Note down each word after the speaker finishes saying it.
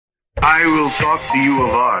I will talk to you of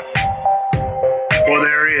art, for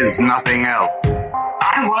there is nothing else.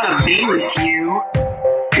 I want to be with you.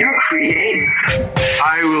 You're creative.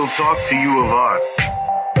 I will talk to you of art,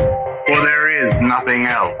 for there is nothing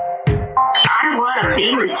else. I want to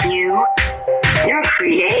be with you. You're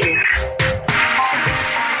creative.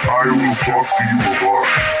 I will talk to you of art,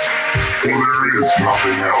 for there is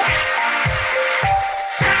nothing else.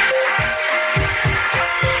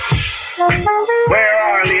 Where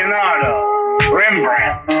are Leonardo,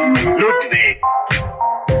 Rembrandt, Ludwig?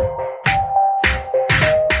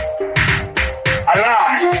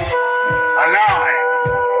 Alive!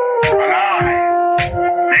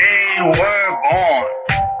 They were born.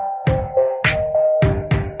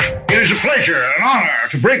 It is a pleasure and honor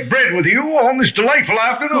to break bread with you on this delightful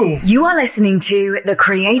afternoon. You are listening to The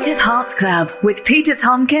Creative Hearts Club with Peter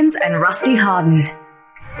Tompkins and Rusty Harden.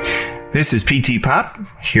 This is PT Pop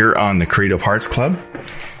here on the Creative Hearts Club,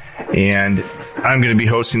 and I'm going to be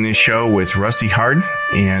hosting this show with Rusty Harden,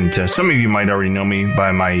 and some of you might already know me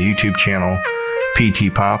by my YouTube channel,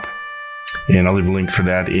 PT Pop, and I'll leave a link for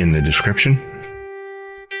that in the description.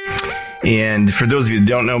 And for those of you that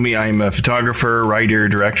don't know me, I'm a photographer, writer,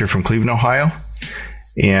 director from Cleveland, Ohio,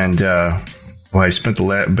 and I spent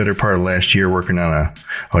the better part of last year working on I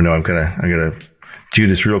gotta do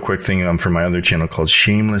this real quick thing for my other channel called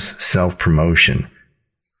Shameless Self-Promotion.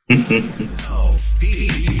 Shameless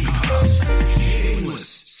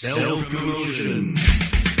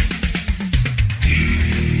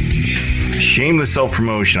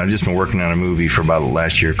Self-Promotion. I've just been working on a movie for about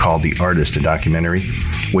last year called The Artist, a documentary,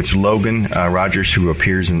 which Logan Rogers, who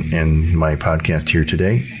appears in my podcast here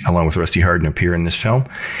today, along with Rusty Harden, appear in this film.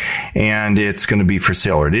 And it's going to be for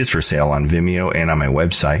sale, or it is for sale on Vimeo and on my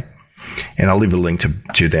website. And I'll leave a link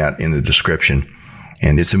to that in the description.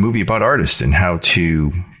 And it's a movie about artists and how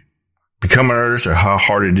to become an artist, or how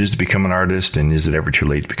hard it is to become an artist, and is it ever too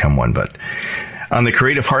late to become one. But on the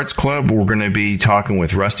Creative Hearts Club, we're going to be talking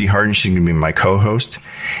with Rusty Harden. She's going to be my co-host.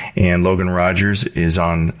 And Logan Rogers is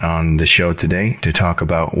on the show today to talk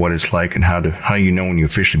about what it's like and how you know when you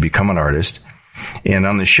officially become an artist. And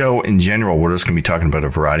on the show in general, we're just going to be talking about a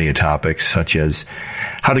variety of topics, such as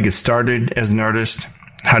how to get started as an artist,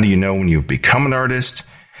 how do you know when you've become an artist,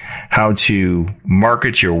 how to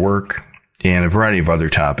market your work, and a variety of other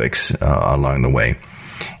topics along the way.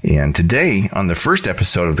 And today, on the first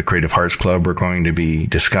episode of the Creative Hearts Club, we're going to be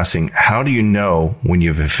discussing how do you know when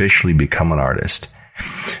you've officially become an artist.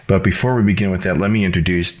 But before we begin with that, let me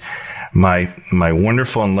introduce my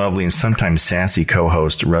wonderful and lovely and sometimes sassy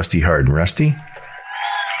co-host, Rusty Harden. Rusty?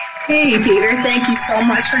 Hey, Peter. Thank you so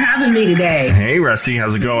much for having me today. Hey, Rusty.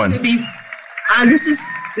 How's it going?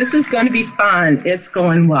 This is going to be fun. It's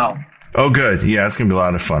going well. Oh, good. Yeah, it's going to be a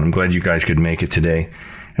lot of fun. I'm glad you guys could make it today,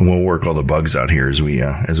 and we'll work all the bugs out here as we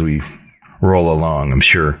roll along, I'm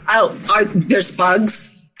sure. There's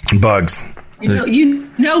bugs? Bugs. You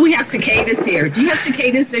know we have cicadas here. Do you have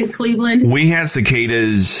cicadas in Cleveland? We had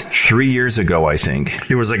cicadas 3 years ago, I think.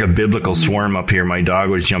 There was like a biblical swarm up here. My dog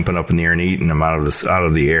was jumping up in the air and eating them out of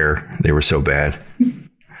the air. They were so bad.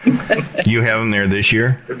 You have them there this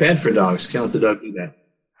year? They're bad for dogs. Can't let the dog do that.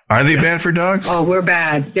 Are they bad for dogs? Oh, we're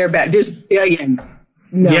bad. They're bad. There's billions.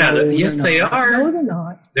 No, yes, they are. No, they're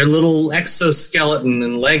not. Their little exoskeleton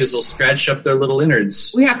and legs will scratch up their little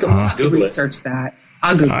innards. We have to research that.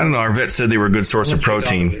 I don't know. Our vet said they were a good source of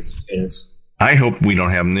protein. I hope we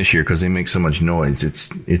don't have them this year because they make so much noise.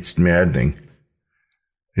 It's maddening.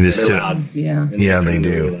 It is loud. Yeah. Yeah, they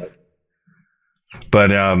do.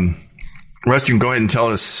 But Rusty, go ahead and tell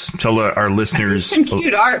our listeners. I see some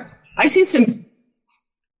cute art.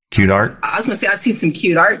 Cute art? I was going to say I see some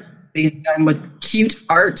cute art being done with cute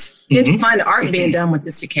art. Mm-hmm. You can find art being done with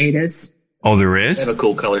the cicadas. Oh, there is? They have a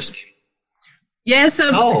cool color scheme. Yeah,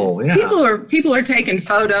 so people are taking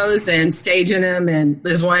photos and staging them, and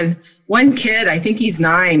there's one kid, I think he's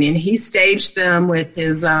 9, and he staged them with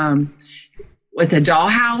his with a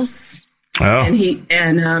dollhouse. Oh.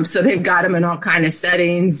 And so they've got him in all kind of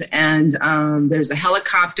settings, and there's a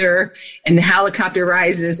helicopter, and the helicopter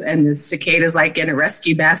rises, and the cicadas like in a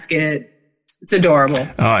rescue basket. It's adorable.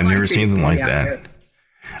 Oh, I've never seen them like that.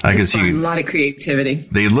 I can see a lot of creativity.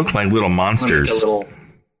 They look like little monsters.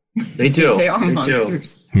 They do. They are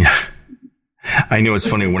monsters. Yeah. I know it's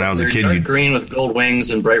funny when I was a kid. Dark green with gold wings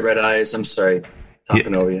and bright red eyes. I'm sorry,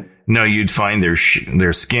 talking over you. No, you'd find their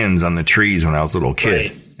skins on the trees when I was a little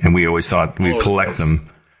kid. Right. And we always thought we'd collect them.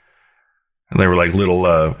 They were like little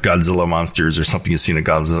Godzilla monsters or something you'd see in a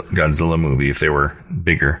Godzilla movie if they were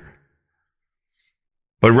bigger.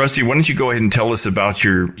 But Rusty, why don't you go ahead and tell us about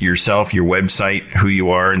yourself, your website, who you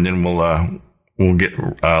are, and then we'll get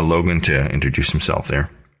Logan to introduce himself there.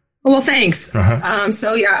 Well, thanks.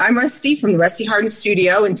 So I'm Rusty from the Rusty Harden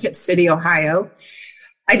Studio in Tip City, Ohio.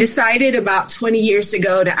 I decided about 20 years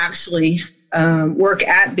ago to actually work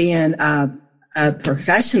at being a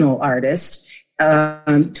professional artist.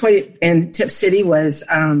 And Tip City was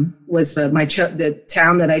the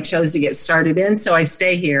town that I chose to get started in. So I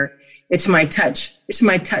stay here. It's my touchstone.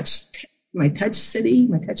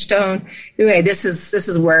 Anyway, this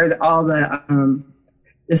is where all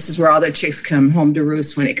the chicks come home to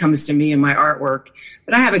roost when it comes to me and my artwork.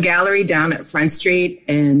 But I have a gallery down at Front Street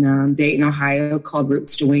in Dayton, Ohio, called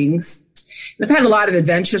Roots to Wings. And I've had a lot of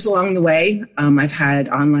adventures along the way. I've had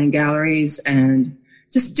online galleries and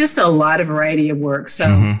just a lot of variety of work.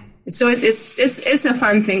 So it's a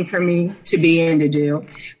fun thing for me to be in to do.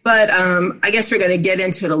 But I guess we're going to get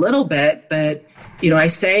into it a little bit. But I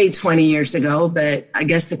say 20 years ago, but I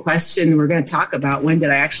guess the question we're going to talk about, when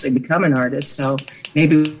did I actually become an artist? So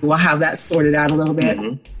maybe we'll have that sorted out a little bit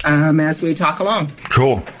as we talk along.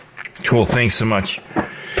 Cool. Thanks so much.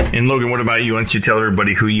 And Logan, what about you? Why don't you tell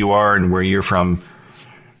everybody who you are and where you're from?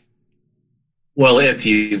 Well, if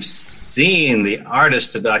you've seen The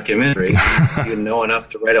Artist, a documentary, you know enough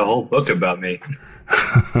to write a whole book about me.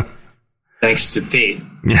 Thanks to Pete.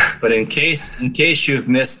 Yeah. But in case you've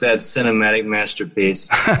missed that cinematic masterpiece,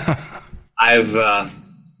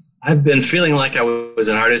 I've been feeling like I was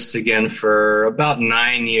an artist again for about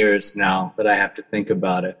 9 years now that I have to think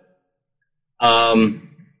about it.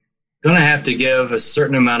 Gonna have to give a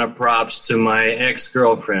certain amount of props to my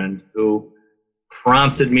ex-girlfriend who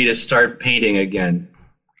prompted me to start painting again.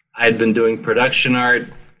 I'd been doing production art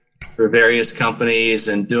for various companies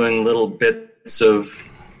and doing little bits of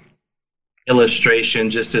illustration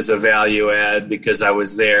just as a value add because I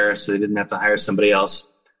was there, so they didn't have to hire somebody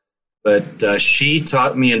else. But she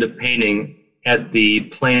taught me into painting at the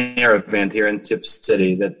plein air event here in Tip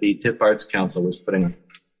City that the Tip Arts Council was putting on.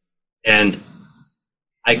 And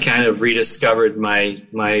I kind of rediscovered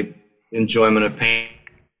my enjoyment of painting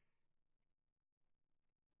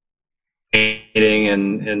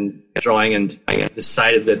and drawing, and I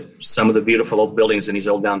decided that some of the beautiful old buildings in these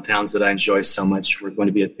old downtowns that I enjoy so much were going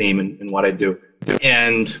to be a theme in what I do.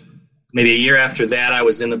 And maybe a year after that, I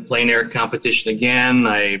was in the plein air competition again.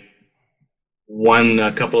 I won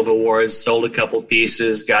a couple of awards, sold a couple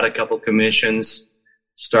pieces, got a couple commissions,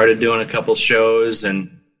 started doing a couple shows,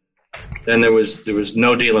 and then there was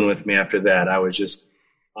no dealing with me after that. I was just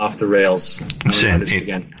off the rails.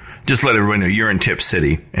 Again. Just let everyone know you're in Tip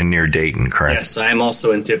City and near Dayton, correct? Yes, I am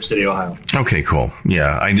also in Tip City, Ohio. Okay, cool.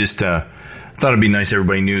 Yeah, I just thought it'd be nice if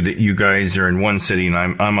everybody knew that you guys are in one city and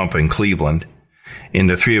I'm up in Cleveland. And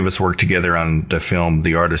the three of us worked together on the film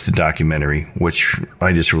The Artist, a documentary, which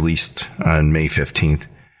I just released on May 15th.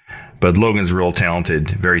 But Logan's a real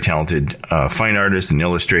talented, very talented fine artist and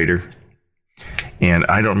illustrator. And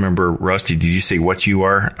I don't remember, Rusty, did you say what you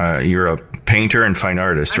are? You're a painter and fine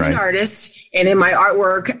artist, right? I'm an artist. And in my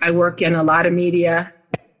artwork, I work in a lot of media.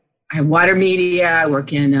 I have water media. I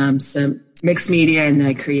work in some mixed media, and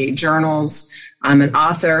I create journals. I'm an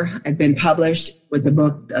author. I've been published with the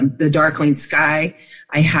book, The Darkling Sky.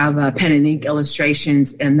 I have pen and ink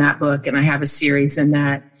illustrations in that book, and I have a series in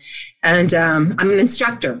that. And I'm an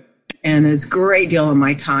instructor, and there's a great deal of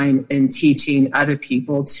my time in teaching other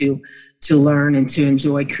people to learn and to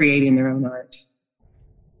enjoy creating their own art.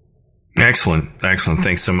 Excellent.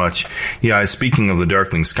 Thanks so much. Yeah, speaking of The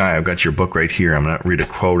Darkling Sky, I've got your book right here. I'm going to read a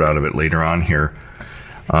quote out of it later on here.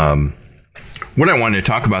 What I wanted to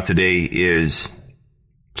talk about today is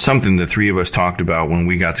something the three of us talked about when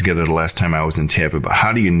we got together the last time I was in Tip, about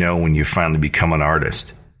how do you know when you finally become an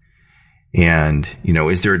artist? And,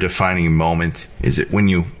 is there a defining moment? Is it when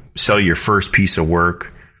you sell your first piece of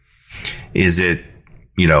work? Is it,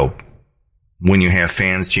 when you have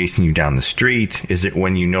fans chasing you down the street? Is it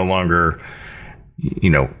when you no longer,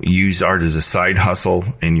 use art as a side hustle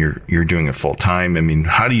and you're doing it full time? I mean,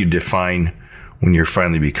 how do you define when you're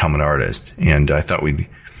finally become an artist? And I thought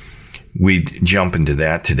we'd jump into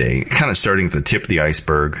that today, kind of starting at the tip of the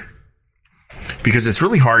iceberg, because it's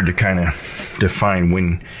really hard to kind of define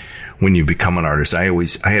when you become an artist. I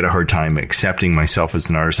had a hard time accepting myself as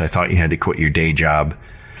an artist. I thought you had to quit your day job.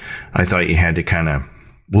 I thought you had to kind of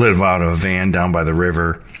live out of a van down by the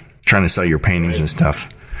river trying to sell your paintings and stuff.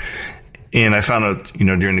 And I found out,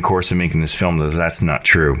 during the course of making this film that that's not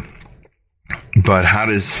true. But how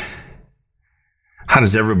does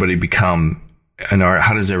everybody become an art?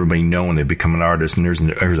 How does everybody know when they become an artist? And there's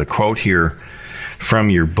a quote here from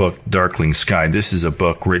your book, Darkling Sky. This is a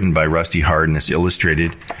book written by Rusty Harden. It's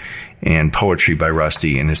illustrated and poetry by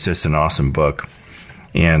Rusty, and it's just an awesome book.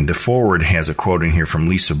 And the foreword has a quote in here from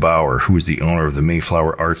Lisa Bauer, who is the owner of the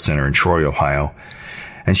Mayflower Art Center in Troy, Ohio.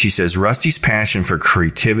 And she says, Rusty's passion for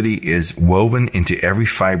creativity is woven into every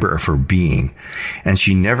fiber of her being, and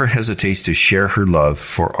she never hesitates to share her love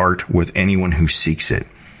for art with anyone who seeks it.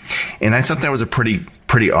 And I thought that was a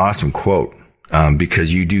pretty awesome quote,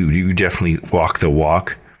 because you definitely walk the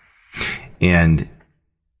walk. And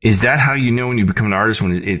is that how you know when you become an artist,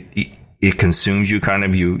 when it consumes you, kind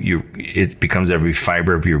of it becomes every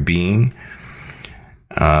fiber of your being?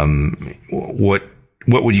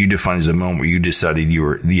 What would you define as a moment where you decided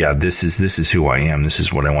this is who I am. This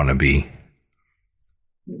is what I want to be?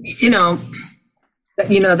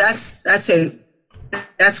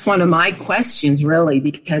 That's one of my questions, really,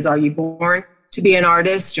 because are you born to be an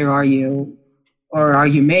artist, or are you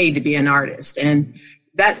made to be an artist? And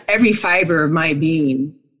that every fiber of my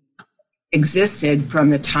being existed from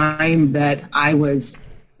the time that I was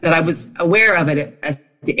aware of it at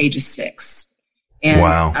the age of 6. And,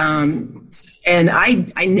 wow. And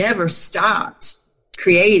I never stopped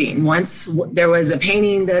creating. Once there was a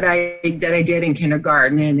painting that I did in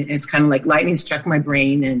kindergarten, and it's kind of like lightning struck my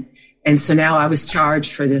brain. And so now I was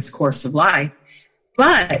charged for this course of life.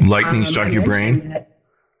 But lightning struck your brain?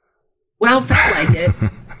 Felt like it.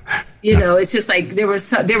 It's just like there was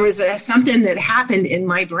something that happened in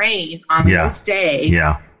my brain on this day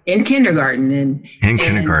in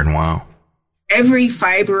kindergarten. Wow. Every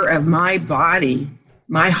fiber of my body,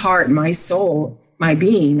 my heart, my soul, my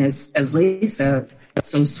being, as Lisa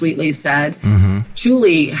so sweetly said,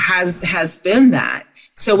 truly has been that.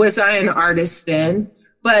 So was I an artist then?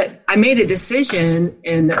 But I made a decision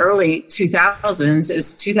in the early 2000s. It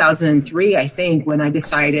was 2003, I think, when I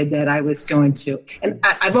decided that I was going to, and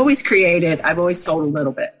I've always created, I've always sold a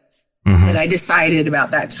little bit. And I decided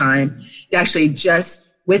about that time to actually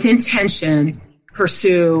just with intention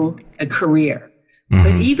pursue a career.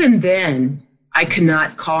 But even then, I could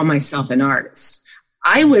not call myself an artist.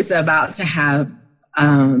 I was about to have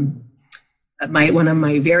one of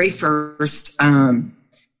my very first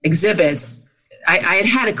exhibits. I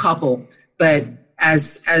had a couple, but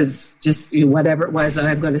as just whatever it was that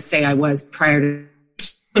I'm going to say I was prior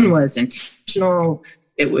to, one was intentional.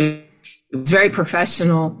 It was very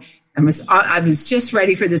professional. I was just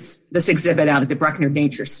ready for this exhibit out at the Bruckner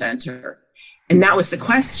Nature Center. And that was the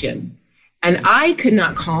question. And I could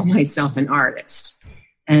not call myself an artist.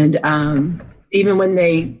 And even when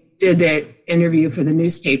they did the interview for the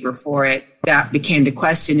newspaper for it, that became the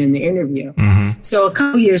question in the interview. So a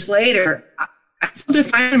couple years later, I still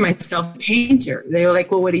defined myself a painter. They were like,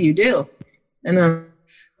 well, what do you do? And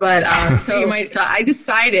so I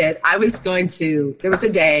decided I was going to, there was a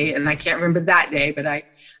day, and I can't remember that day, but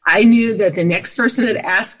I knew that the next person that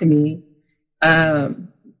asked me,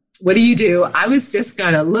 what do you do? I was just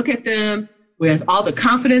going to look at them with all the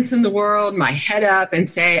confidence in the world, my head up, and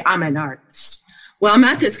say, I'm an artist. Well, I'm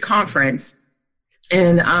at this conference,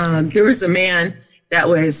 and there was a man that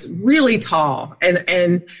was really tall.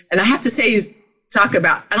 And I have to say, talk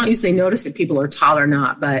about, I don't usually notice if people are tall or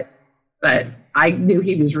not, but I knew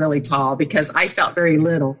he was really tall because I felt very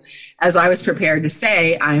little as I was prepared to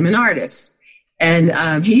say, I am an artist.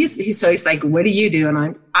 And he's like, what do you do?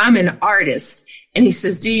 And I'm an artist. And he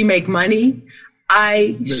says, do you make money?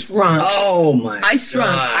 I shrunk. Oh my! I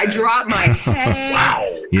shrunk. God. I dropped my head.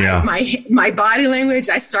 Wow. Yeah. My body language.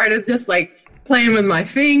 I started just like playing with my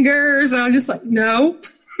fingers. I was just like, no.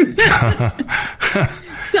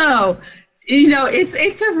 So,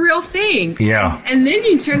 it's a real thing. Yeah. And then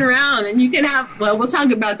you turn around and you can have. Well, we'll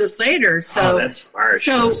talk about this later. So that's harsh.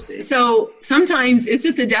 So sometimes is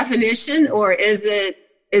it the definition, or is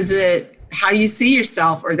it how you see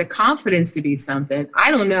yourself, or the confidence to be something?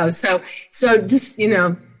 I don't know. So just,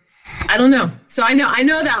 I don't know. So I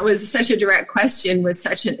know that was such a direct question with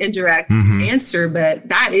such an indirect answer, but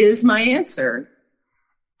that is my answer.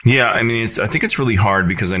 Yeah. I mean, I think it's really hard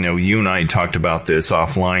because I know you and I talked about this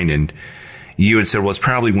offline, and you had said, well, it's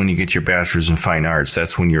probably when you get your bachelor's in fine arts.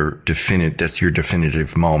 That's when that's your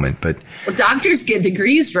definitive moment. But doctors get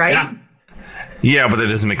degrees, right? Yeah, but that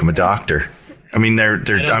doesn't make them a doctor. I mean, they're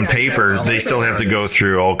on paper, they still have to go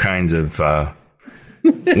through all kinds of,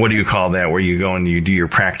 what do you call that? Where you go and you do your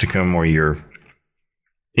practicum or your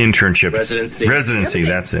internship. Residency,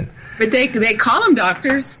 that's it. But they call them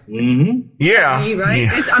doctors. Mm-hmm. Yeah. Right?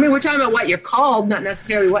 Yeah. I mean, we're talking about what you're called, not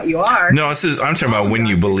necessarily what you are. No, I'm talking about when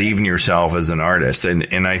you believe in yourself as an artist.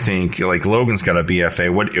 And I think, like, Logan's got a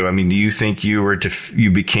BFA. Do you think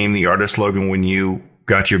you became the artist, Logan, when you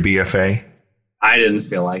got your BFA? I didn't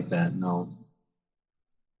feel like that, no.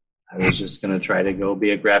 I was just going to try to go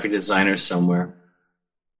be a graphic designer somewhere.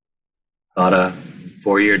 Thought a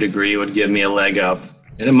 4-year degree would give me a leg up.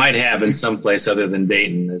 And it might have in some place other than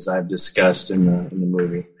Dayton, as I've discussed in the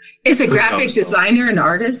movie. Is a graphic designer an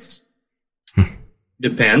artist?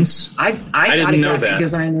 Depends. I didn't know graphic that.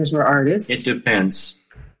 Designers were artists. It depends.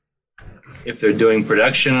 If they're doing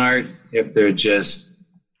production art, if they're just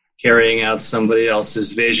carrying out somebody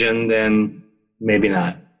else's vision, then maybe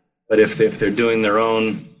not. But if they're doing their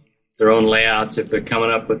own layouts, if they're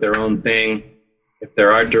coming up with their own thing, if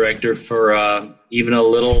they're art director for even a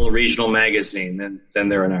little regional magazine, then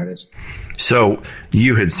they're an artist. So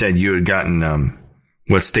you had said you had gotten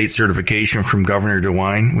state certification from Governor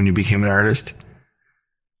DeWine when you became an artist?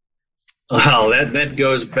 Well, that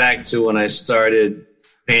goes back to when I started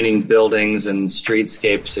painting buildings and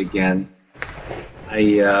streetscapes again.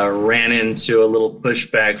 I ran into a little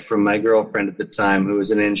pushback from my girlfriend at the time, who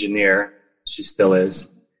was an engineer. She still is.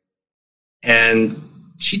 And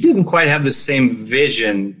she didn't quite have the same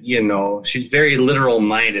vision, She's very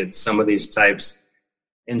literal-minded, some of these types.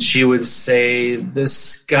 And she would say, the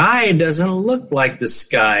sky doesn't look like the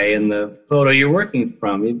sky in the photo you're working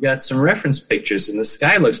from. You've got some reference pictures, and the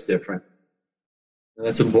sky looks different.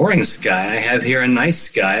 That's a boring sky. I have here a nice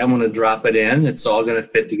sky. I'm going to drop it in. It's all going to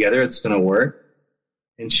fit together. It's going to work.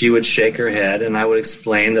 And she would shake her head, and I would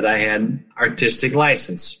explain that I had artistic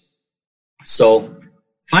license. So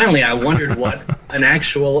finally, I wondered what an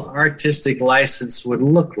actual artistic license would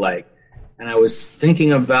look like. And I was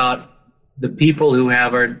thinking about the people who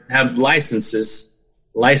have licenses,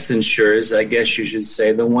 licensures, I guess you should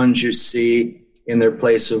say, the ones you see in their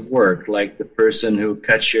place of work, like the person who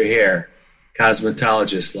cuts your hair,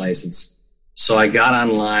 cosmetologist license. So I got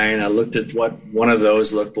online, I looked at what one of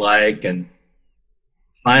those looked like, and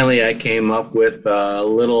finally I came up with a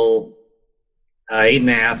little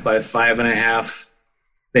 8.5 by 5.5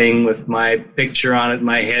 thing with my picture on it,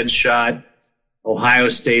 my headshot, Ohio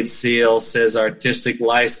State seal, says artistic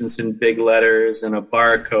license in big letters and a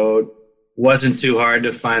barcode. Wasn't too hard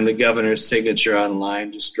to find the governor's signature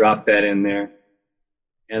online, just drop that in there.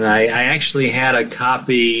 And I actually had a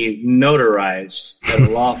copy notarized at a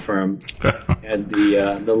law firm. Had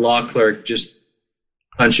the law clerk just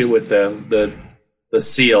punch it with the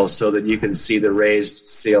seal so that you can see the raised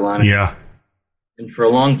seal on it. Yeah. And for a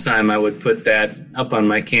long time, I would put that up on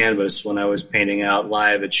my canvas when I was painting out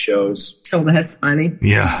live at shows. Oh, that's funny.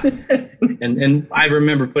 Yeah. And I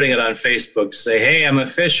remember putting it on Facebook to say, hey, I'm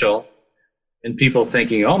official. And people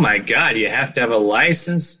thinking, oh, my God, you have to have a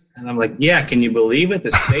license? And I'm like, yeah, can you believe it?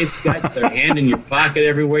 The state's got their hand in your pocket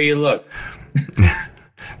everywhere you look.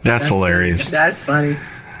 That's hilarious. That's funny.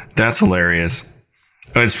 That's hilarious.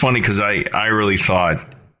 It's funny because I really thought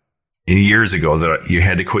years ago that you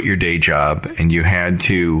had to quit your day job and you had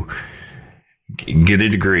to get a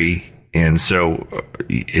degree. And so,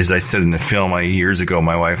 as I said in the film, years ago,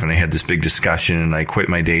 my wife and I had this big discussion, and I quit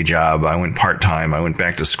my day job. I went part-time. I went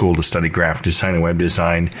back to school to study graphic design and web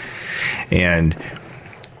design. And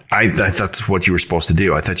I thought that's what you were supposed to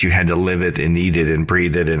do. I thought you had to live it and eat it and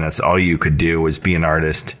breathe it, and that's all you could do was be an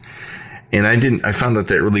artist. And I found that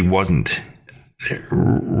really wasn't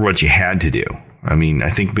what you had to do. I mean, I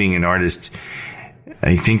think being an artist,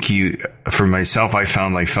 for myself, I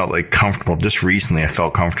felt like comfortable. Just recently, I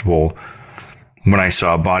felt comfortable when I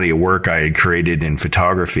saw a body of work I had created in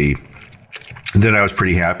photography that I was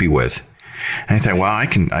pretty happy with. And I thought, well,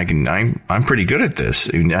 I'm pretty good at this.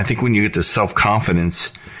 I mean, I think when you get the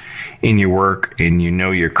self-confidence in your work and you know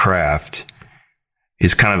your craft,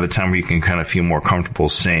 is kind of a time where you can kind of feel more comfortable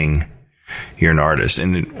saying you're an artist.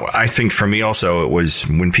 And I think for me also, it was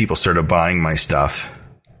when people started buying my stuff.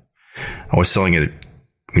 I was selling it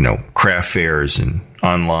at, craft fairs and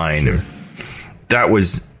online. Sure. That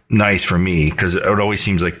was nice for me because it always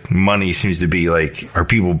seems like money seems to be like, are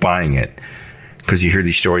people buying it? Because you hear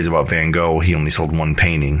these stories about Van Gogh. He only sold one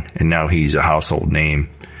painting, and now he's a household name.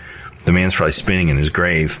 The man's probably spinning in his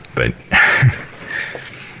grave, but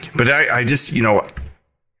I just, you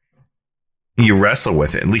wrestle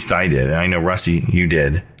with it. At least I did. I know, Rusty, you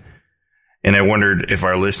did. And I wondered if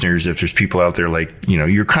our listeners, if there's people out there like,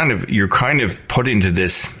 you're kind of put into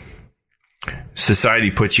this, society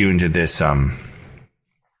puts you into this,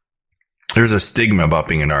 there's a stigma about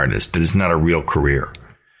being an artist that it's not a real career.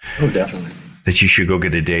 Oh, definitely. That you should go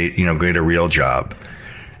get get a real job.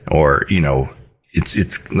 Or,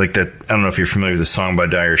 it's like that. I don't know if you're familiar with the song by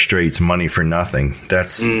Dire Straits, Money for Nothing.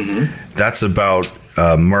 That's about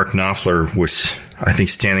Mark Knopfler was, I think,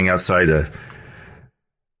 standing outside a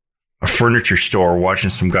furniture store watching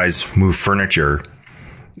some guys move furniture.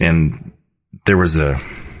 And there was a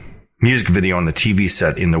music video on the TV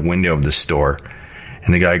set in the window of the store.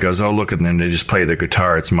 And the guy goes, oh, look at them. They just play the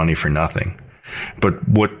guitar. It's money for nothing. But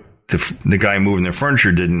what the guy moving the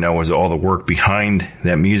furniture didn't know was all the work behind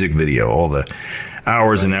that music video, all the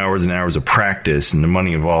hours and hours and hours of practice and the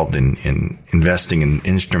money involved in investing in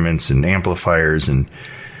instruments and amplifiers and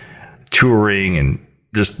touring and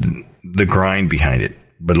just the grind behind it.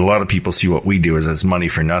 But a lot of people see what we do as money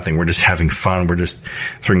for nothing. We're just having fun. We're just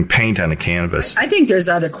throwing paint on a canvas. I think there's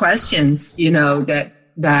other questions,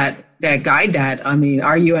 that guide that. I mean,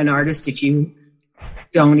 are you an artist if you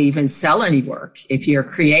don't even sell any work? If you're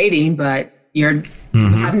creating, but you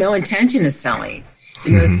have no intention of selling,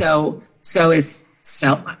 so I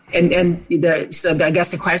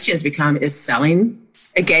guess the questions become: is selling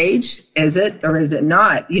a gauge? Is it or is it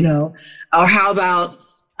not? Or how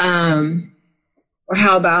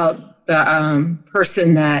about the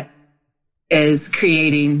person that is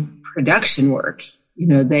creating production work?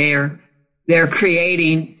 They're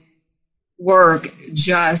creating work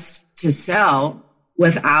just to sell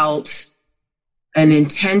without an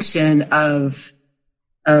intention of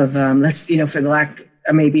for the lack,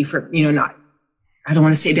 maybe for, not, I don't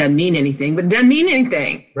want to say it doesn't mean anything, but it doesn't mean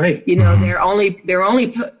anything. Right. They're only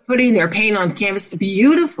putting their paint on canvas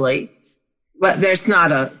beautifully, but there's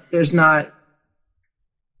not an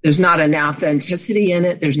authenticity in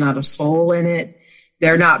it. There's not a soul in it.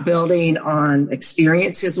 They're not building on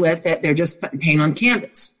experiences with it. They're just putting paint on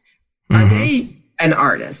canvas. Are they an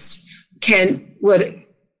artist? Would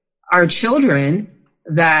our children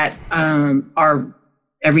that are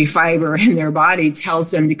every fiber in their body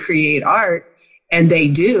tells them to create art, and they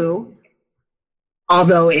do,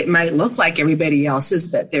 although it might look like everybody else's,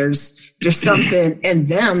 but there's something in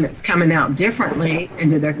them that's coming out differently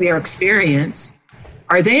into their experience.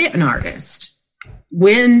 Are they an artist?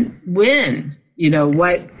 When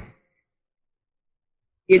what?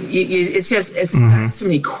 It's just so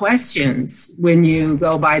many questions when you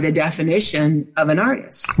go by the definition of an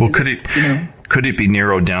artist. Well, could it be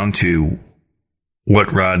narrowed down to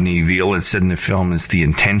what Rodney Veal has said in the film is the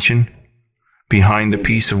intention behind the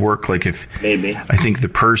piece of work? Like maybe I think the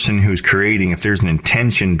person who's creating, if there's an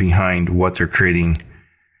intention behind what they're creating,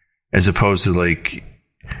 as opposed to like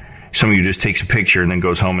somebody who just takes a picture and then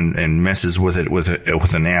goes home and messes with it with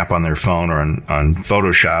an app on their phone or on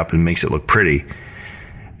Photoshop and makes it look pretty.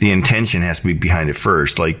 The intention has to be behind it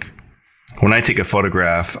first. Like when I take a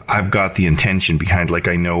photograph, I've got the intention behind, like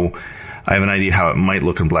I have an idea how it might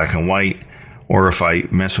look in black and white, or if I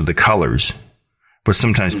mess with the colors. But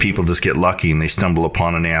sometimes people just get lucky and they stumble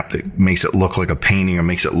upon an app that makes it look like a painting or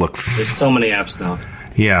makes it look... There's so many apps now.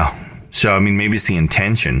 Yeah. So, I mean, maybe it's the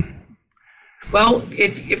intention. Well,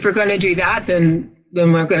 if we're going to do that, then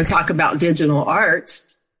we're going to talk about digital art,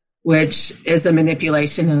 which is a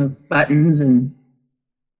manipulation of buttons and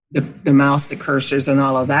the mouse, the cursors, and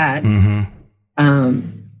all of that.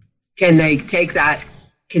 Can they take that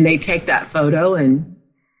photo and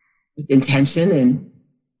with intention and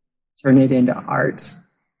turn it into art?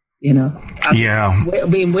 Yeah. I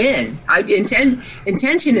mean,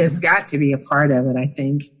 intention has got to be a part of it, I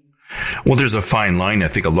think. Well, there's a fine line. I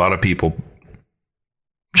think a lot of people, I'm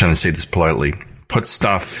trying to say this politely, put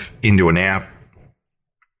stuff into an app.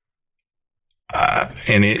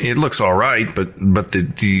 And it looks all right, but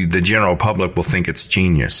the general public will think it's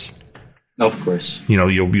genius. Of course.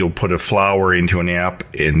 You'll put a flower into an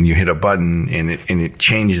app and you hit a button and it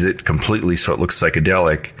changes it completely so it looks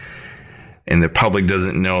psychedelic. And the public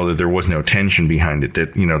doesn't know that there was no tension behind it,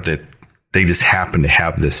 that they just happen to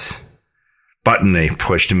have this button they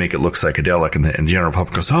push to make it look psychedelic. And the general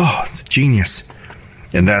public goes, oh, it's genius.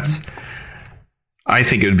 And I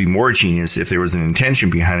think it would be more genius if there was an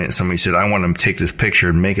intention behind it. Somebody said, I want to take this picture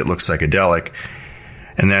and make it look psychedelic.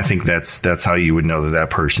 And I think that's how you would know that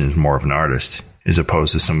person is more of an artist, as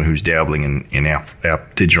opposed to someone who's dabbling in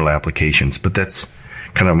digital applications. But that's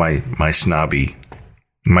kind of my snobby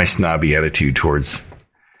attitude towards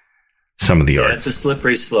some of the art. It's a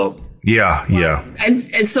slippery slope. Yeah, yeah.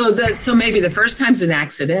 And so maybe the first time's an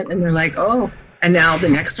accident, and they're like, oh, and now the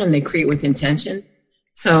next one they create with intention.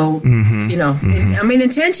 So, I mean,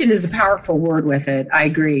 intention is a powerful word with it. I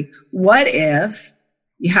agree. What if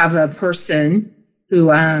you have a person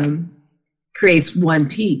who creates one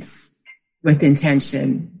piece with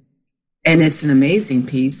intention, and it's an amazing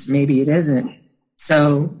piece? Maybe it isn't.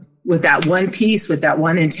 So with that one piece, with that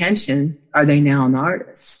one intention, are they now an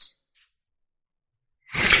artist?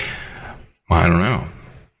 Well, I don't know.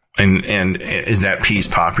 And is that piece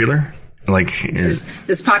popular? Like,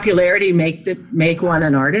 does popularity make one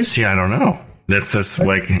an artist? See, I don't know. That's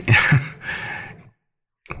like,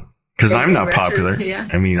 because I'm not popular. Yeah.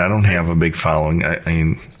 I mean, I don't have a big following. I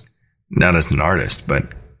mean, not as an artist, but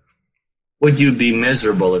would you be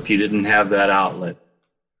miserable if you didn't have that outlet?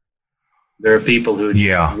 There are people who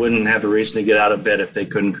wouldn't have a reason to get out of bed if they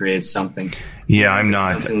couldn't create something. Yeah, I'm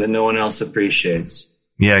not. Something that no one else appreciates.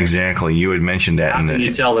 Yeah, exactly. You had mentioned that. How can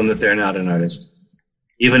you tell them that they're not an artist?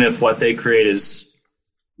 Even if what they create is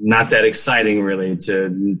not that exciting, really, to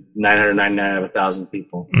 999 out of 1,000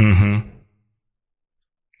 people. Mm-hmm.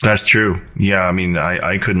 That's true. Yeah, I mean,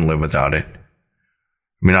 I couldn't live without it.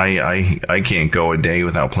 I mean, I can't go a day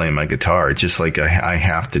without playing my guitar. It's just like I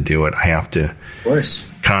have to do it. I have to, of course,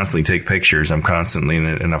 constantly take pictures. I'm constantly in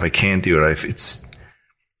it, and if I can't do it,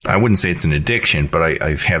 I wouldn't say it's an addiction, but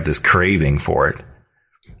I have this craving for it.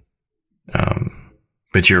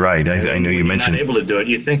 But you're right. I know you mentioned not able to do it.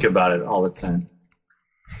 You think about it all the time.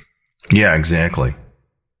 Yeah, exactly.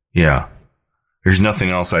 Yeah. There's nothing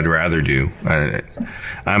else I'd rather do.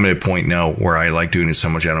 I'm at a point now where I like doing it so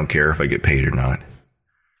much I don't care if I get paid or not.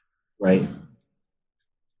 Right.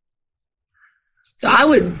 So I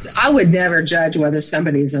would never judge whether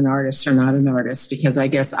somebody's an artist or not an artist, because I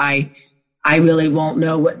guess I really won't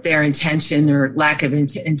know what their intention or lack of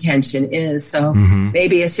intention is. So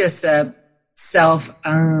maybe it's just a self,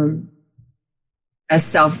 I don't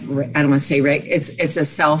want to say right. It's a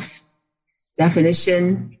self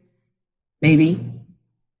definition, maybe.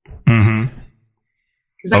 Because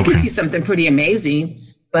I can see something pretty amazing,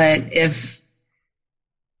 but if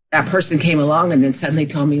that person came along and then suddenly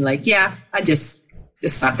told me, like, yeah, I just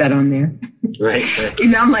slap that on there. Right.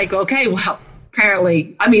 I'm like, okay, well,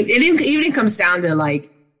 apparently, I mean, it even comes down to,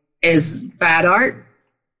 like, is bad art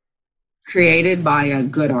created by a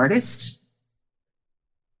good artist?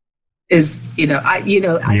 I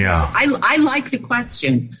like the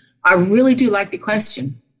question. I really do like the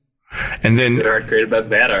question. And then good art created by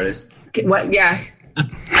bad artists. What? Yeah.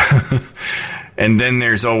 And then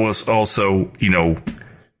there's also,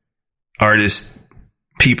 artists,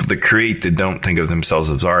 people that create that don't think of themselves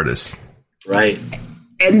as artists. Right.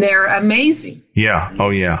 And they're amazing. Yeah. Oh,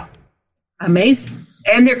 yeah. Amazing.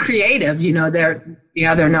 And they're creative.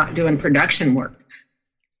 They're not doing production work.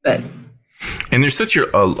 But. And there's such a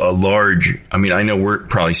large, I mean, I know we're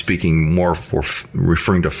probably speaking more for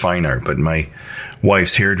referring to fine art, but my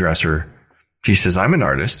wife's hairdresser, she says, I'm an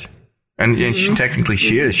artist. And she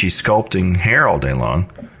is. She's sculpting hair all day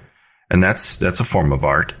long. And that's a form of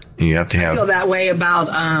art. And you have to have. I feel that way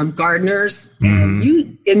about gardeners.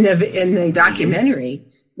 You in the documentary,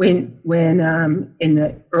 when in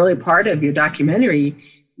the early part of your documentary,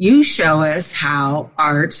 you show us how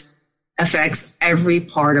art affects every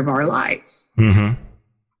part of our life.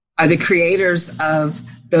 Are the creators of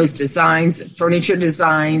those designs, furniture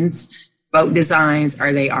designs, boat designs,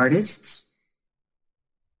 are they artists?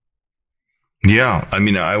 Yeah, I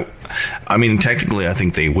mean, technically, I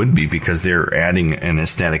think they would be, because they're adding an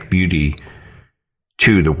aesthetic beauty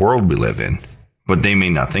to the world we live in, but they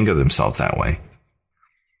may not think of themselves that way.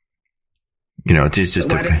 It's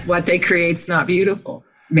just what they create's not beautiful.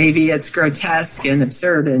 Maybe it's grotesque and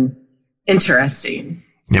absurd and interesting.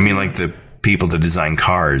 I mean, like the people that design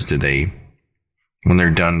cars, when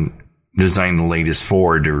they're done designing the latest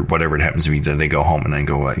Ford or whatever it happens to be, do they go home and then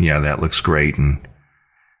go, yeah, that looks great, and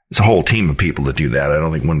it's a whole team of people that do that. I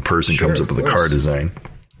don't think one person comes up with a car design.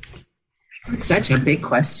 It's such a big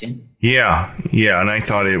question. Yeah. And I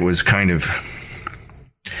thought it was kind of,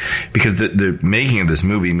 because the making of this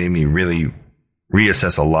movie made me really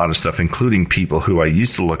reassess a lot of stuff, including people who I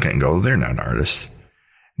used to look at and go, they're not artists.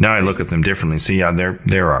 Now I look at them differently and say, yeah,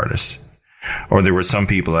 they're artists. Or there were some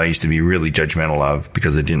people I used to be really judgmental of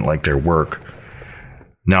because I didn't like their work.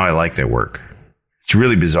 Now I like their work. It's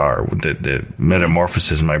really bizarre, the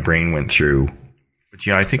metamorphosis my brain went through. But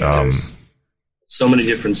yeah, I think there's so many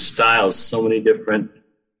different styles, so many different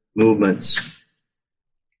movements.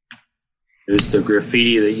 There's the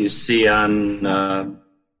graffiti that you see on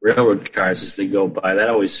railroad cars as they go by. That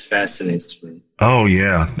always fascinates me. Oh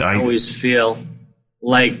yeah, I always feel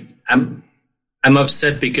like I'm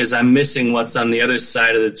upset because I'm missing what's on the other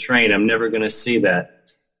side of the train. I'm never going to see that.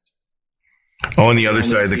 Oh, on the other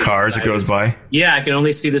side of the cars it goes by? Yeah, I can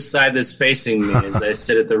only see the side that's facing me as I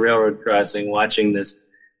sit at the railroad crossing watching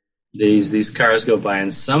these cars go by.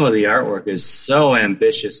 And some of the artwork is so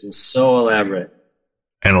ambitious and so elaborate.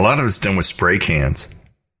 And a lot of it's done with spray cans.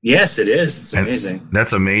 Yes, it is. It's amazing.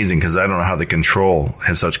 That's amazing, because I don't know how they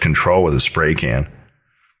have such control with a spray can.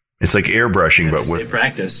 It's like airbrushing, but with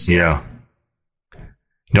practice. Yeah.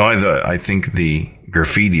 No, I think the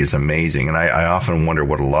graffiti is amazing, and I often wonder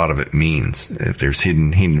what a lot of it means. If there's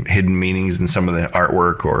hidden meanings in some of the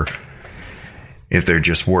artwork, or if they're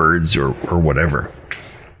just words or whatever.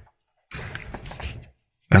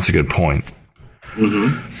 That's a good point.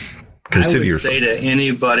 I would say to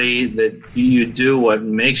anybody that you do what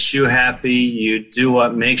makes you happy, you do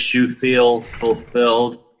what makes you feel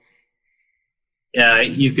fulfilled.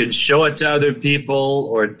 You can show it to other people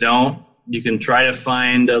or don't. You can try to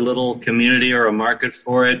find a little community or a market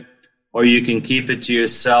for it, or you can keep it to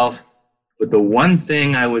yourself. But the one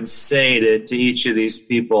thing I would say to each of these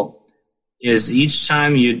people is each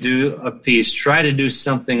time you do a piece, try to do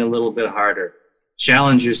something a little bit harder.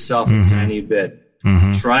 Challenge yourself a tiny bit.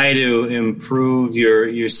 Try to improve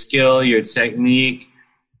your skill, your technique.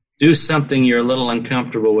 Do something you're a little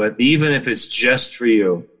uncomfortable with, even if it's just for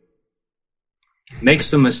you. Make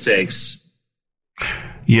some mistakes.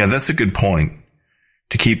 Yeah, that's a good point.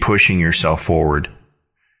 To keep pushing yourself forward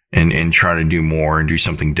and try to do more and do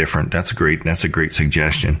something different. That's a great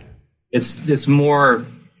suggestion. It's more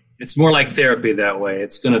like therapy that way.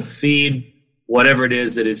 It's going to feed whatever it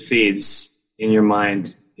is that it feeds in your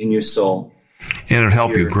mind, in your soul. And it'll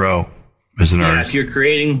help you grow as an artist. If you're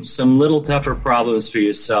creating some little tougher problems for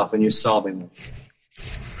yourself and you're solving them.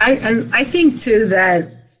 I think too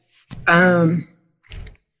that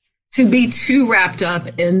to be too wrapped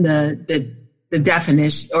up in the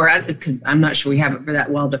definition, or because I'm not sure we have it for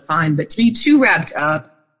that well defined, but to be too wrapped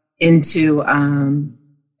up into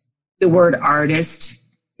the word artist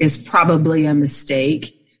is probably a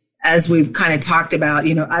mistake. As we've kind of talked about,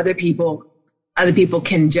 other people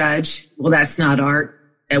can judge, well, that's not art.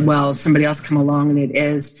 And well, somebody else come along and it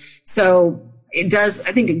is. So I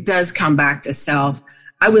think it does come back to self.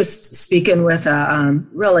 I was speaking with I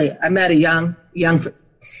met a young,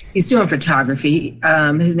 he's doing photography.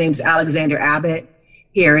 His name's Alexander Abbott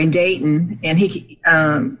here in Dayton.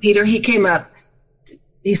 And Peter, he came up,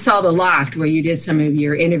 he saw the loft where you did some of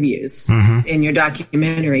your interviews in your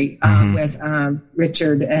documentary with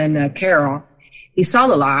Richard and Carol. He saw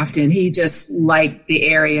the loft and he just liked the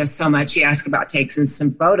area so much. He asked about taking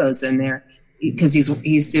some photos in there because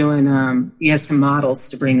he's doing, he has some models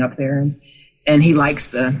to bring up there. And he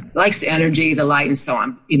likes the energy, the light, and so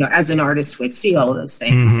on. As an artist would see all of those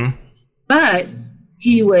things. But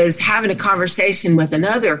he was having a conversation with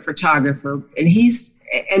another photographer,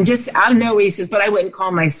 and just out of nowhere, he says, "But I wouldn't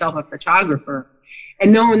call myself a photographer."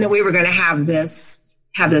 And knowing that we were going to have this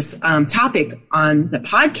topic on the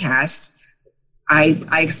podcast, I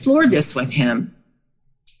explored this with him,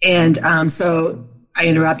 and so I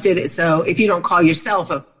interrupted it. So, if you don't call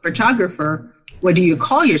yourself a photographer, what do you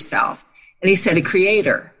call yourself? And he said, a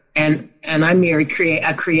creator. And I'm married,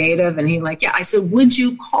 a creative. And he yeah. I said, would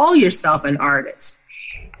you call yourself an artist?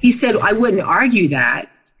 He said, I wouldn't argue that.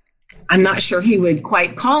 I'm not sure he would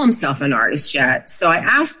quite call himself an artist yet. So I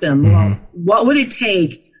asked him, well, what would it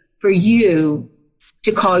take for you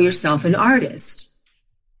to call yourself an artist?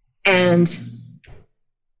 And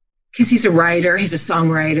because he's a writer, he's a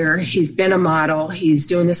songwriter, he's been a model, he's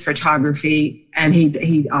doing this photography, and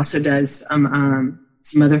he also does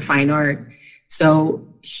some other fine art. So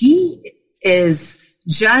he is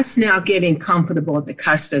just now getting comfortable at the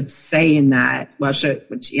cusp of saying that,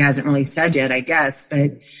 which he hasn't really said yet, I guess,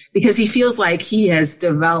 but because he feels like he has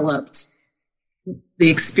developed the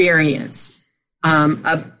experience,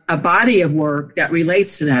 a body of work that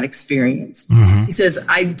relates to that experience. He says,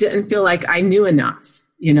 I didn't feel like I knew enough,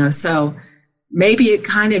 so maybe it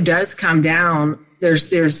kind of does come down.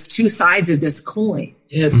 There's two sides of this coin.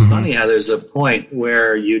 Yeah, it's funny how there's a point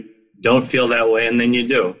where you don't feel that way and then you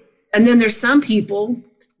do. And then there's some people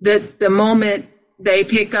that the moment they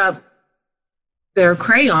pick up their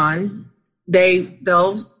crayon,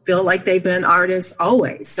 they'll feel like they've been artists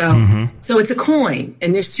always. So so it's a coin,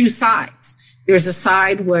 and there's two sides. There's a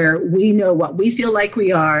side where we know what we feel like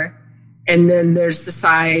we are, and then there's the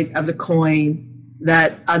side of the coin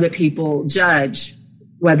that other people judge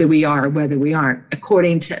whether we are or whether we aren't,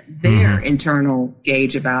 according to their internal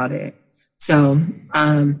gauge about it. So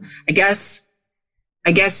I guess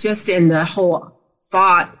just in the whole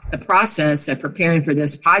the process of preparing for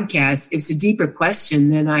this podcast, it's a deeper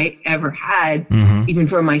question than I ever had, even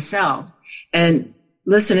for myself. And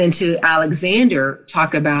listening to Alexander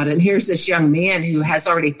talk about it, and here's this young man who has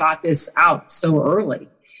already thought this out so early.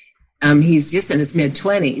 He's just in his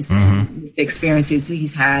mid-20s, the experiences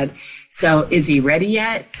he's had. So is he ready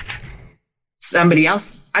yet? Somebody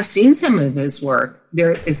else, I've seen some of his work.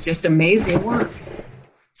 It's just amazing work.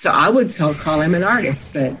 So I would call him an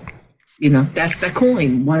artist, but that's the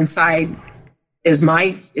coin. One side is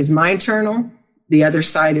my internal, the other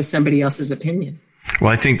side is somebody else's opinion.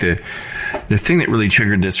 Well, I think the thing that really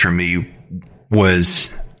triggered this for me was,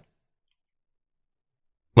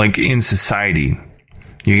 like, in society,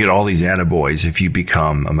 you get all these attaboys if you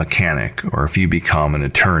become a mechanic, or if you become an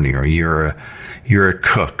attorney, or you're a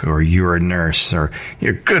cook, or you're a nurse, or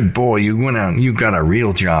you're a good boy, you went out and you got a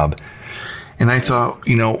real job. And I thought,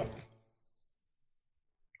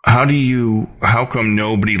 how come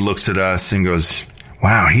nobody looks at us and goes,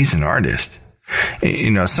 wow, he's an artist?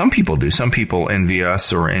 Some people do. Some people envy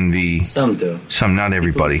us or envy. Some do. Some, not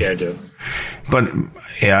everybody. People do. But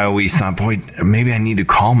I always thought, boy, maybe I need to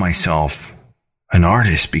call myself an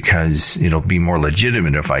artist because it'll be more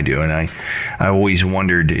legitimate if I do. And I always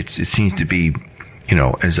wondered, it seems to be,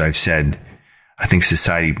 as I've said, I think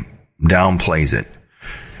society downplays it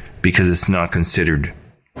because it's not considered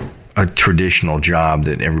a traditional job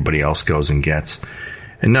that everybody else goes and gets.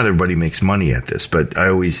 And not everybody makes money at this, but I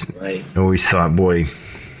always thought, boy,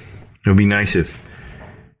 it would be nice if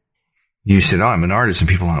you said, oh, I'm an artist, and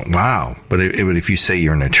people are like, wow. But if you say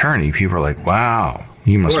you're an attorney, people are like, wow,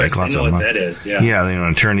 you must make lots of money. They know what that is, yeah. Yeah, they know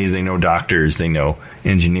attorneys, they know doctors, they know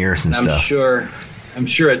engineers and stuff. I'm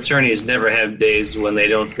sure attorneys never have days when they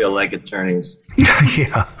don't feel like attorneys.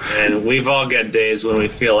 Yeah. And we've all got days when we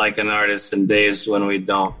feel like an artist and days when we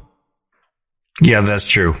don't. Yeah, that's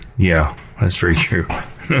true. Yeah, that's very true.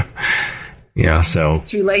 Yeah, so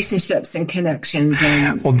it's relationships and connections,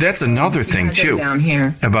 and well, that's another thing too. Down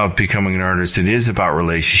here about becoming an artist, it is about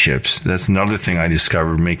relationships. That's another thing I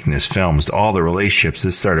discovered making this film. Is all the relationships.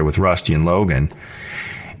 This started with Rusty and Logan,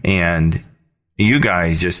 and you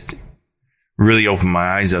guys just really opened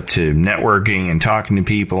my eyes up to networking and talking to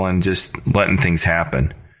people and just letting things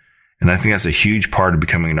happen. And I think that's a huge part of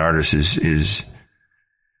becoming an artist. Is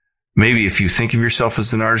maybe if you think of yourself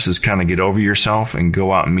as an artist, is kind of get over yourself and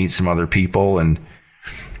go out and meet some other people and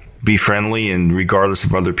be friendly. And regardless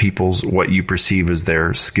of other people's, what you perceive as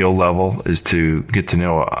their skill level, is to get to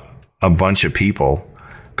know a bunch of people,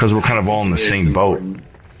 because we're kind of all in the same boat.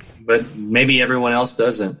 But maybe everyone else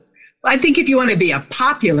doesn't. Well, I think if you want to be a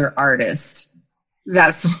popular artist,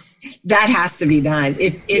 that has to be done.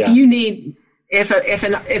 If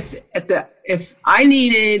I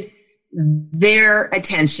needed their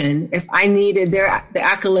attention, if I needed the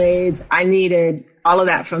accolades, I needed all of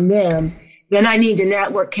that from them, then I need to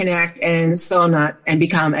network, connect, and so on, and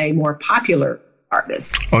become a more popular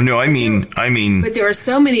artist. Oh no, I mean. But there are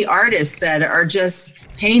so many artists that are just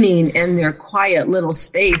painting in their quiet little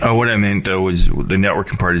space. Oh, what I meant though was the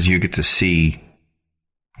networking part is you get to see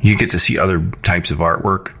other types of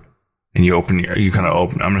artwork. And you kind of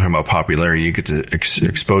open, I'm not talking about popularity, you get to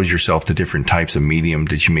expose yourself to different types of medium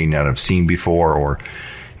that you may not have seen before or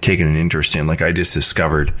taken an interest in. Like I just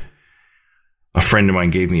discovered, a friend of mine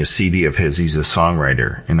gave me a CD of his. He's a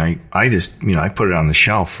songwriter. And I just, I put it on the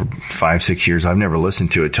shelf for 5-6 years. I've never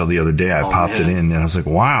listened to it till the other day. I popped it in and I was like,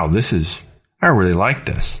 wow, I really like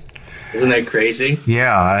this. Isn't that crazy?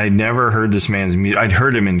 Yeah, I never heard this man's music. I'd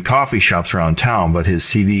heard him in coffee shops around town, but his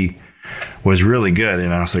CD was really good.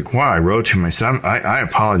 And I was like, wow, I wrote to him. I said, I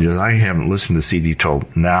apologize. I haven't listened to the CD till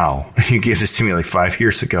now. You gave this to me like 5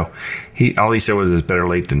 years ago. All he said was it's better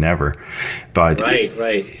late than never. But right.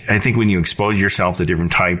 I think when you expose yourself to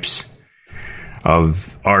different types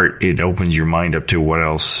of art, it opens your mind up to what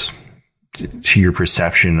else, to your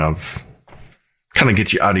perception of, kind of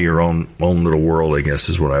gets you out of your own little world, I guess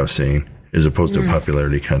is what I was saying, as opposed to a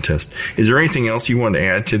popularity contest. Is there anything else you want to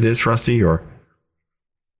add to this, Rusty, or?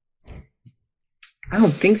 I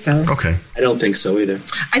don't think so. Okay. I don't think so either.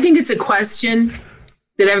 I think it's a question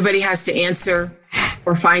that everybody has to answer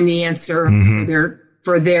or find the answer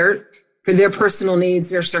for their personal needs,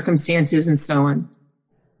 their circumstances, and so on.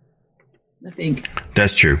 I think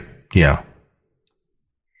that's true. Yeah.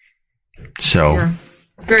 So yeah.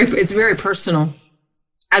 It's very personal.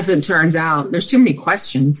 As it turns out, there's too many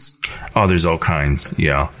questions. Oh, there's all kinds.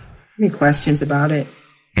 Yeah. Many questions about it.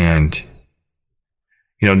 And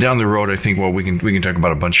down the road, I think, well, we can talk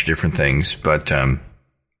about a bunch of different things, but,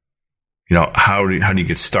 how do you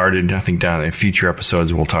get started? I think down in future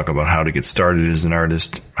episodes, we'll talk about how to get started as an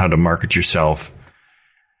artist, how to market yourself.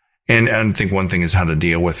 And I think one thing is how to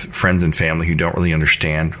deal with friends and family who don't really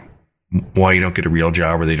understand why you don't get a real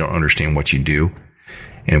job, or they don't understand what you do.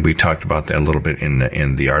 And we talked about that a little bit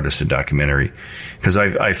in the Artist documentary, because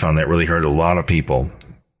I found that really hard. A lot of people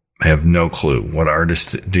have no clue what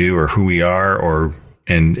artists do or who we are,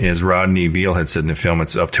 and as Rodney Veal had said in the film,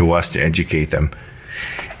 it's up to us to educate them.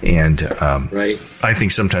 And right. I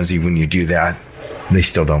think sometimes even when you do that, they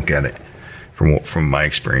still don't get it from my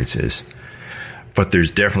experiences. But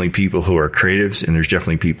there's definitely people who are creatives, and there's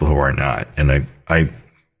definitely people who are not. And I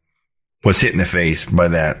was hit in the face by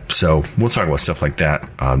that. So we'll talk about stuff like that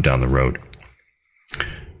down the road.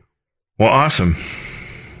 Well, awesome.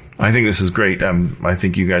 I think this is great. I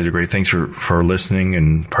think you guys are great. Thanks for listening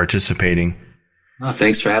and participating. Oh,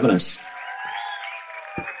 thanks for having us.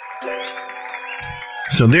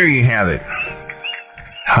 So there you have it.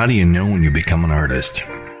 How do you know when you become an artist?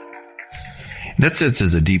 That's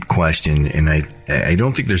a deep question, and I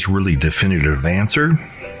don't think there's really a definitive answer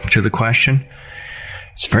to the question.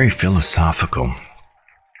 It's very philosophical.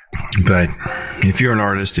 But if you're an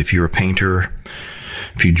artist, if you're a painter,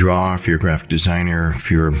 if you draw, if you're a graphic designer,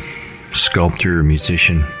 if you're a sculptor, a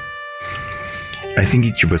musician, I think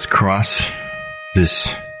each of us cross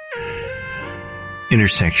this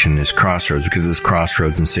intersection, this crossroads, because of this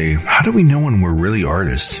crossroads, and say, how do we know when we're really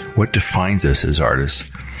artists? What defines us as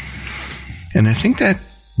artists? And I think that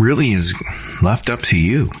really is left up to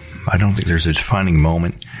you. I don't think there's a defining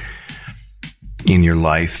moment in your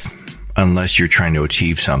life unless you're trying to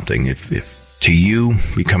achieve something. If to you,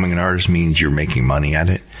 becoming an artist means you're making money at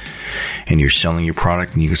it and you're selling your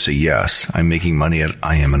product and you can say, yes, I'm making money at it,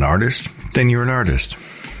 I am an artist, then you're an artist.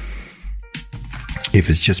 If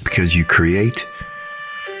it's just because you create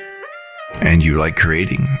and you like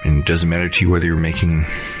creating and it doesn't matter to you whether you're making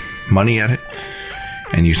money at it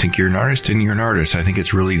and you think you're an artist, then you're an artist. I think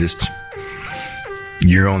it's really just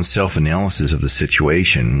your own self-analysis of the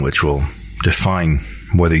situation which will define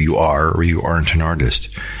whether you are or you aren't an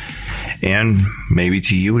artist. And maybe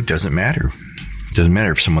to you, it doesn't matter. It doesn't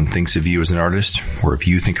matter if someone thinks of you as an artist or if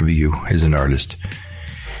you think of you as an artist.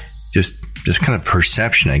 Just kind of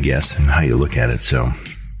perception, I guess, and how you look at it. So,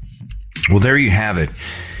 well, there you have it.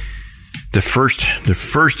 The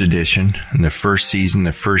first edition and the first season,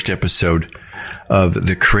 the first episode of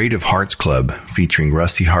the Creative Hearts Club featuring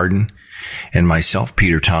Rusty Hardin and myself,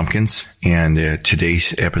 Peter Tompkins. And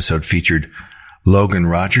today's episode featured Logan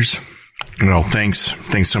Rogers. Well, thanks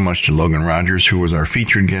so much to Logan Rogers, who was our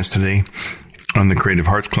featured guest today on the Creative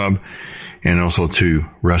Hearts Club, and also to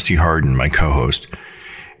Rusty Hardin, my co-host.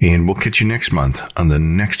 And we'll catch you next month on the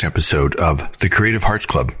next episode of the Creative Hearts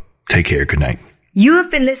Club. Take care. Good night. You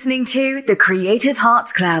have been listening to the Creative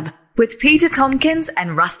Hearts Club with Peter Tompkins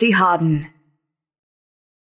and Rusty Hardin.